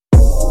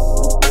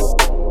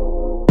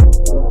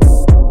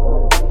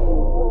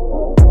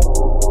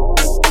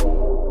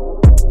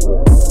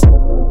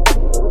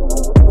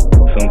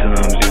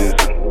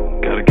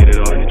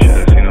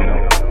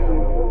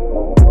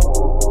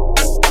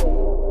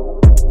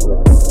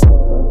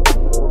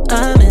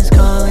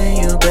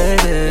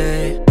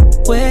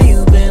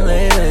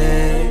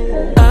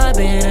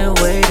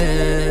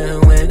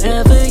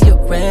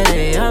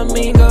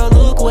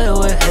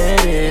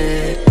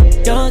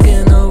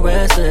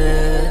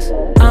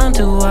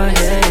down to our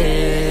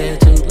head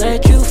to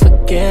let you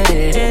forget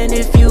it. And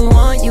if you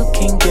want, you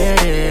can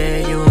get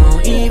it. You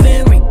won't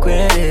even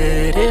regret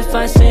it. If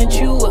I sent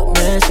you a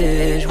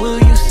message, will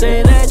you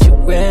say that you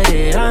read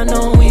it? I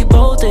know we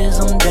both did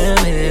some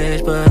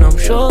damage, but I'm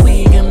sure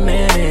we can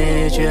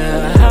manage.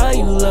 Yeah, how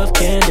you love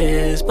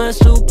Candace, but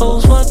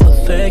suppose what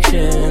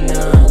perfection.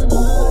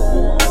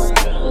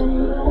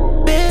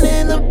 Been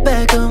in the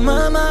back of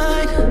my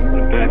mind.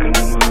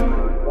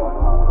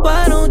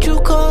 Why don't you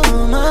call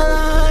on my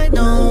line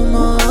no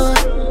more?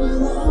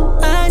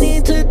 I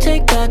need to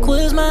take back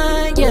what's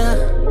mine, yeah.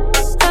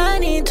 I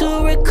need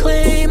to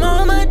reclaim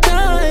all my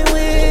time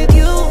with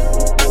you.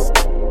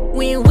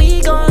 When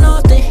we gone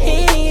off the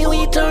Henny,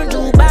 we turned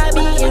to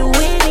Bobby and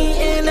Whitney,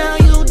 and now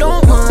you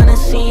don't wanna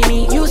see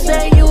me. You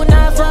say you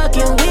not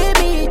fucking with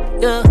me,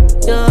 yeah,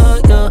 yeah,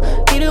 yeah.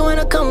 Need it when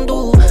I come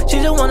through. She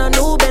just want a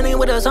new Bentley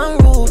with a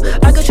sunroof.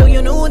 I can show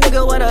you new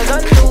nigga what I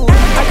gun do.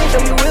 I can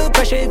show you real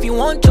pressure if you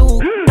want to.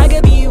 I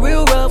can be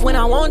real rough when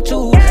I want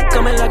to.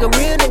 Coming like a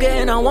real nigga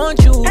and I want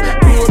you. You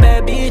a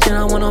bad bitch and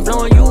I wanna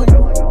flow on you.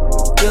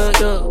 Yeah,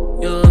 yeah,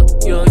 yeah,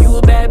 yeah. You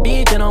a bad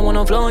bitch and I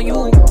wanna flow on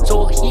you.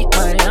 So hit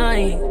my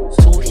line,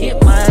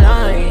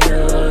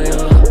 yeah,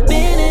 yeah.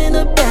 Been in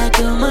the back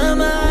of my